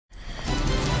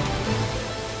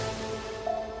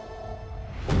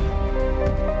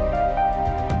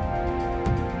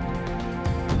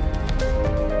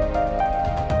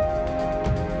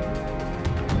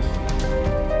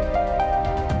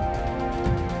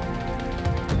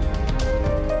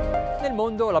Nel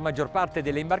mondo la maggior parte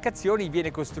delle imbarcazioni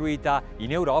viene costruita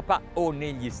in Europa o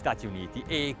negli Stati Uniti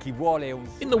e chi vuole un...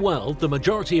 In the world, the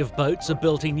majority of boats are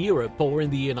built in Europe or in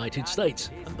the United States,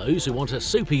 and those who want a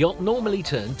super yacht normally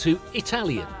turn to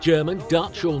Italian, German,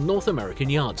 Dutch or North American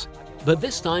yards. But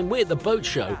this time we at the boat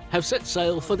show have set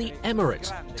sail for the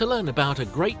Emirates to learn about a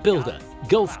great builder,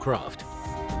 Gulfcraft.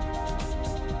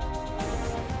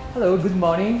 Hello, good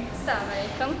morning. Assalamu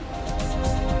alaikum.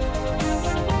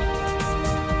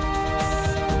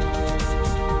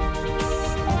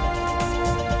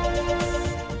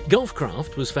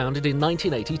 Gulfcraft was founded in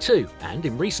 1982 and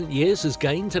in recent years has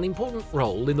gained an important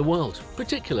role in the world,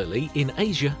 particularly in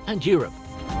Asia and Europe.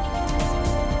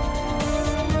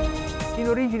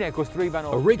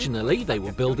 Originally, they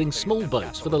were building small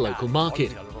boats for the local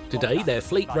market. Today, their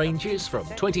fleet ranges from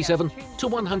 27 to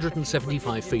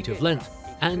 175 feet of length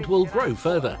and will grow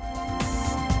further.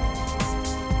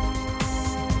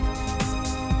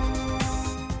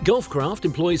 Gulfcraft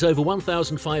employs over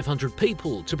 1,500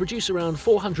 people to produce around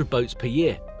 400 boats per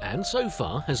year, and so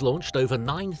far has launched over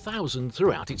 9,000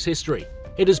 throughout its history.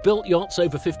 It has built yachts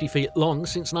over 50 feet long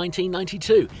since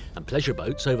 1992 and pleasure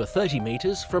boats over 30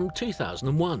 metres from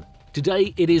 2001.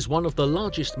 Today, it is one of the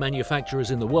largest manufacturers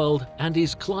in the world and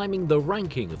is climbing the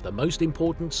ranking of the most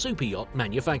important super yacht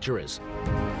manufacturers.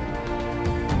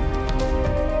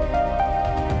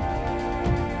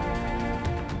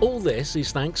 All this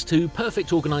is thanks to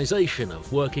perfect organisation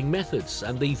of working methods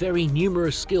and the very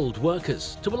numerous skilled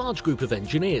workers, to a large group of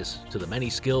engineers, to the many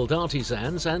skilled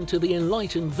artisans and to the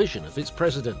enlightened vision of its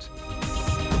president.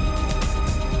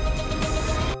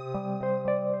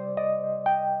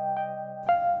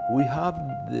 We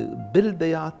have built the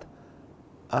yacht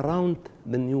around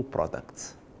the new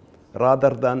products,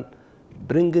 rather than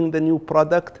bringing the new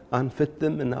product and fit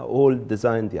them in an old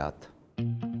designed yacht.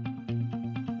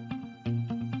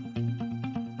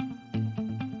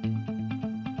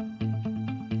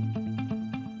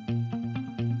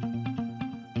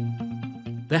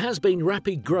 There has been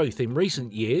rapid growth in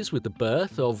recent years with the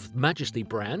birth of Majesty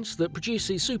brands that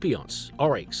produces super yachts,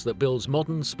 Oryx that builds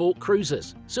modern sport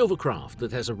cruisers, Silvercraft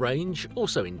that has a range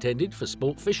also intended for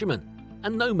sport fishermen,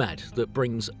 and Nomad that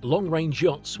brings long-range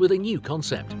yachts with a new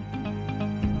concept.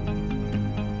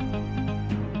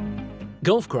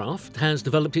 Gulfcraft has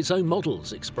developed its own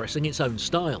models expressing its own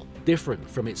style, different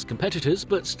from its competitors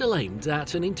but still aimed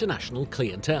at an international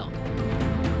clientele.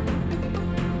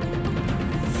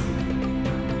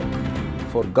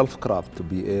 For Gulfcraft to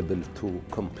be able to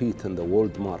compete in the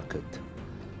world market,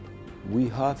 we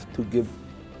have to give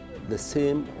the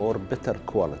same or better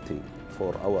quality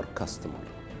for our customer.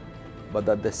 But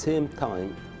at the same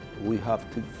time, we have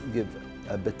to give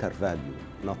a better value,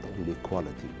 not only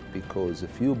quality. Because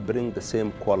if you bring the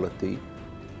same quality,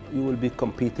 you will be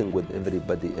competing with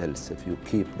everybody else if you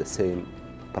keep the same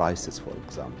prices, for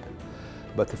example.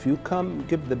 But if you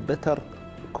give the better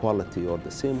quality or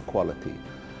the same quality,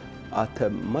 at a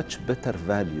much better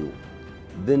value,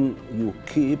 then you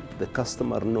keep the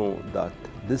customer know that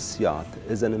this yacht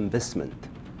is an investment.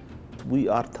 We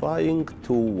are trying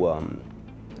to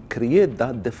create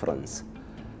that difference,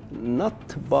 not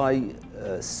by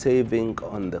saving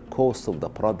on the cost of the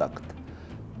product,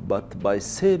 but by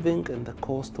saving in the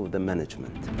cost of the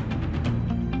management.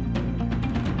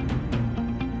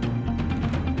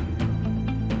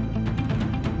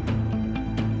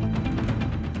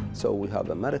 So we have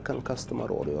American customer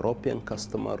or European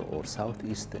customer or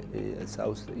Southeast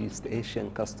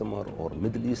Asian customer or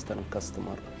Middle Eastern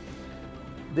customer.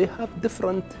 They have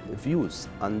different views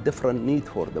and different need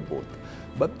for the boat,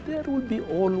 but there will be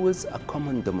always a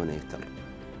common denominator.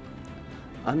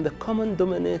 And the common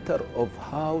denominator of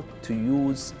how to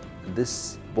use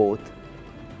this boat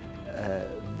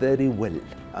very well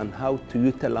and how to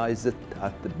utilize it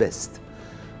at the best.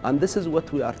 And this is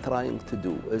what we are trying to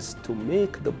do, is to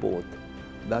make the boat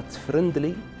that's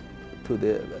friendly to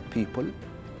the people,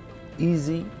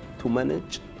 easy to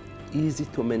manage, easy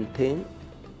to maintain,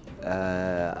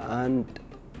 and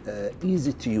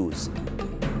easy to use.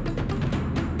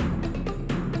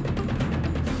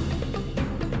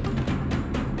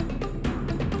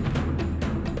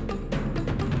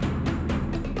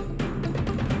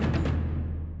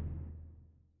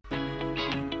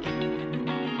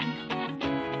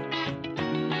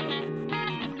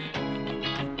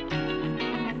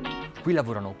 Qui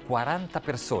lavorano 40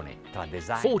 persone, tra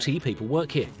design. 40 people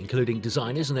work here, including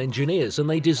designers and engineers, and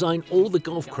they design all the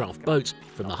Gulfcraft boats,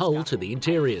 from the hull to the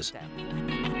interiors.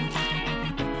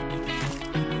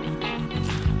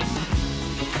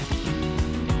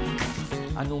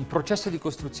 Hanno un processo di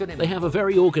costruzione. They have a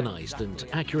very organized and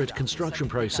accurate construction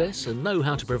process and know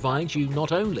how to provide you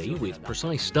not only with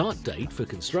precise start date for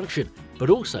construction, but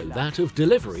also that of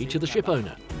delivery to the ship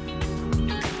owner.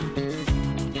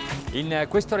 In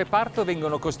questo reparto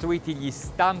vengono costruiti gli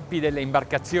stampi delle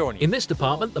imbarcazioni. In this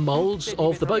department, the molds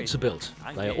of the boats are built.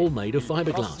 They are all made of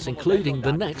fiberglass, including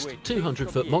the next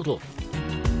 200-foot model.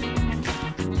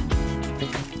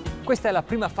 Questa è la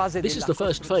prima fase. This is the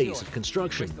first phase of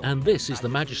construction, and this is the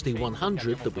Majesty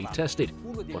 100 that we've tested,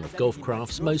 one of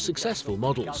Gulfcraft's most successful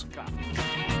models.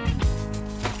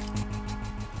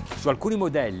 Su alcuni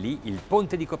modelli il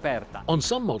ponte di coperta. On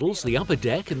some models, the upper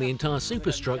deck and the entire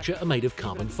superstructure are made of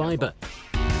carbon fiber.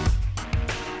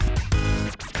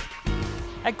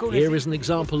 Here is an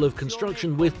example of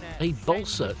construction with a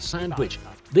balsa sandwich.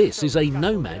 This is a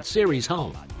Nomad series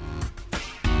hull.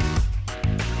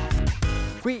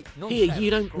 Here you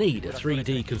don't need a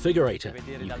 3D configurator.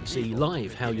 You can see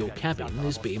live how your cabin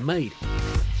is being made.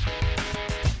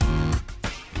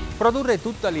 Produrre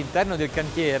tutto all'interno del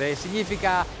cantiere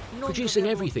significa Producing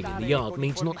everything in the yard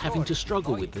means not having to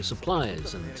struggle with the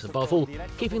suppliers and, above all,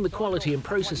 keeping the quality and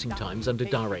processing times under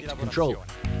direct control.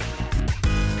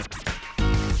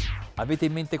 Avete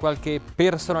in mente qualche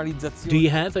personalizzazione? Do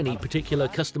you have any particular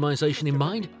customization in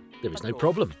mind? There is no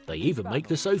problem. They even make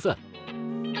the sofa.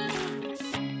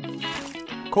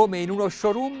 Come in uno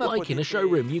showroom? Like in a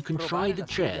showroom, you can try the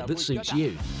chair that suits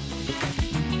you.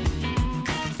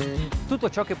 Tutto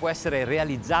ciò che può essere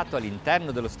realizzato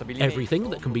all'interno dello stabilimento. Everything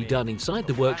that can be done inside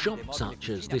the workshop, such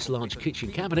as this large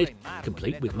kitchen cabinet,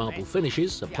 complete with marble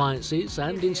finishes, appliances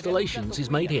and installations, is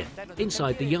made here,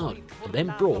 inside the yard, and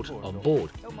then brought on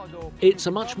board. It's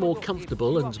a much more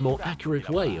comfortable and more accurate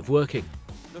way of working.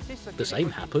 The same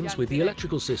happens with the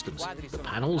electrical systems. The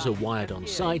panels are wired on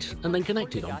site and then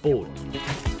connected on board.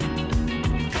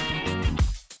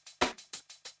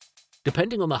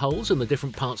 Depending on the hulls and the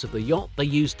different parts of the yacht, they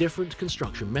use different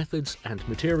construction methods and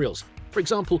materials. For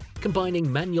example,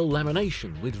 combining manual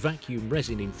lamination with vacuum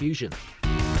resin infusion.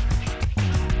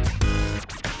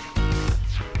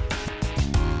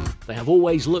 They have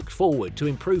always looked forward to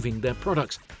improving their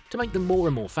products to make them more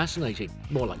and more fascinating,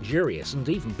 more luxurious and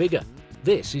even bigger.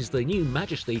 This is the new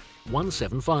Majesty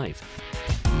 175.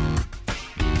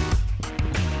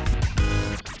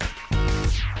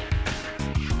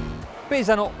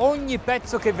 Pesano ogni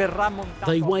pezzo che verrà montato.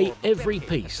 They weigh every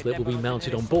piece that will be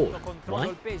mounted on board.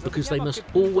 Why? Because they must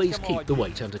always keep the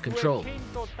weight under control.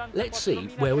 Let's see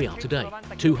where we are today.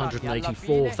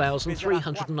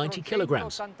 284,390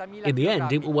 kilograms. In the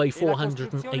end, it will weigh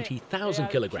 480,000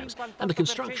 kilograms, and the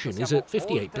construction is at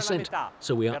 58%,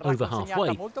 so we are over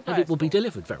halfway, and it will be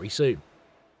delivered very soon.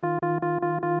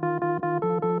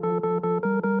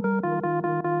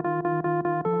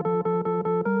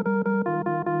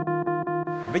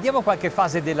 Vediamo qualche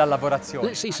fase della lavorazione.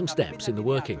 Let's see some steps in the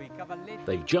working.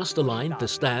 They've just aligned the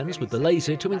stands with the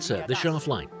laser to insert the shaft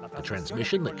line, the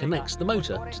transmission that connects the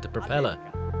motor to the propeller.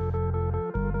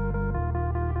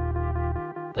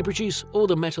 They produce all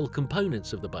the metal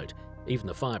components of the boat, even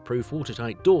the fireproof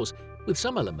watertight doors, with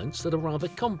some elements that are rather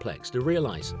complex to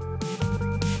realise.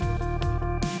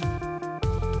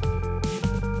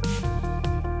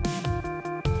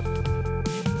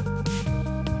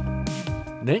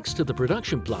 Next to the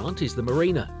production plant is the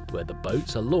marina, where the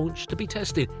boats are launched to be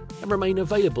tested and remain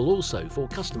available also for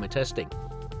customer testing.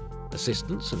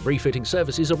 Assistance and refitting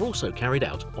services are also carried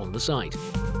out on the site.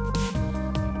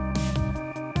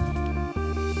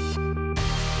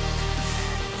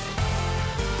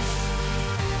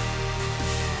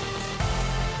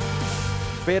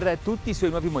 Per tutti I suoi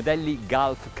nuovi modelli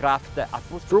Gulfcraft ha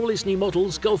posto. For all its new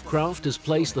models, Gulfcraft has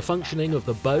placed the functioning of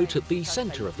the boat at the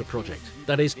centre of the project.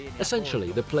 That is,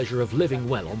 essentially the pleasure of living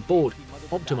well on board,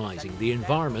 optimising the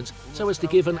environment so as to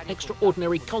give an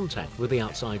extraordinary contact with the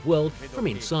outside world from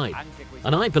inside.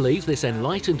 And I believe this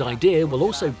enlightened idea will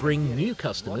also bring new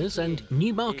customers and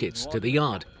new markets to the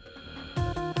yard.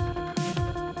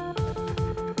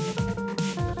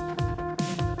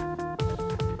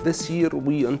 This year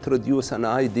we introduce an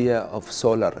idea of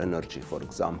solar energy, for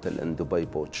example, in Dubai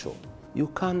Boat Show. You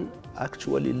can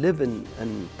actually live in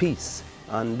peace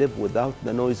and live without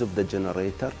the noise of the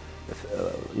generator,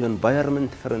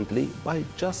 environment friendly, by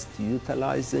just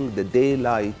utilizing the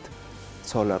daylight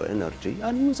solar energy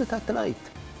and use it at night.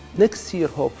 Next year,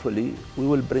 hopefully, we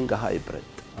will bring a hybrid,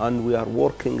 and we are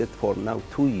working it for now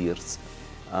 2 years,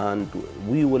 and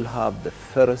we will have the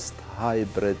first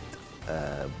hybrid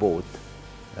boat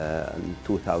in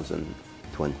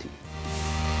 2020.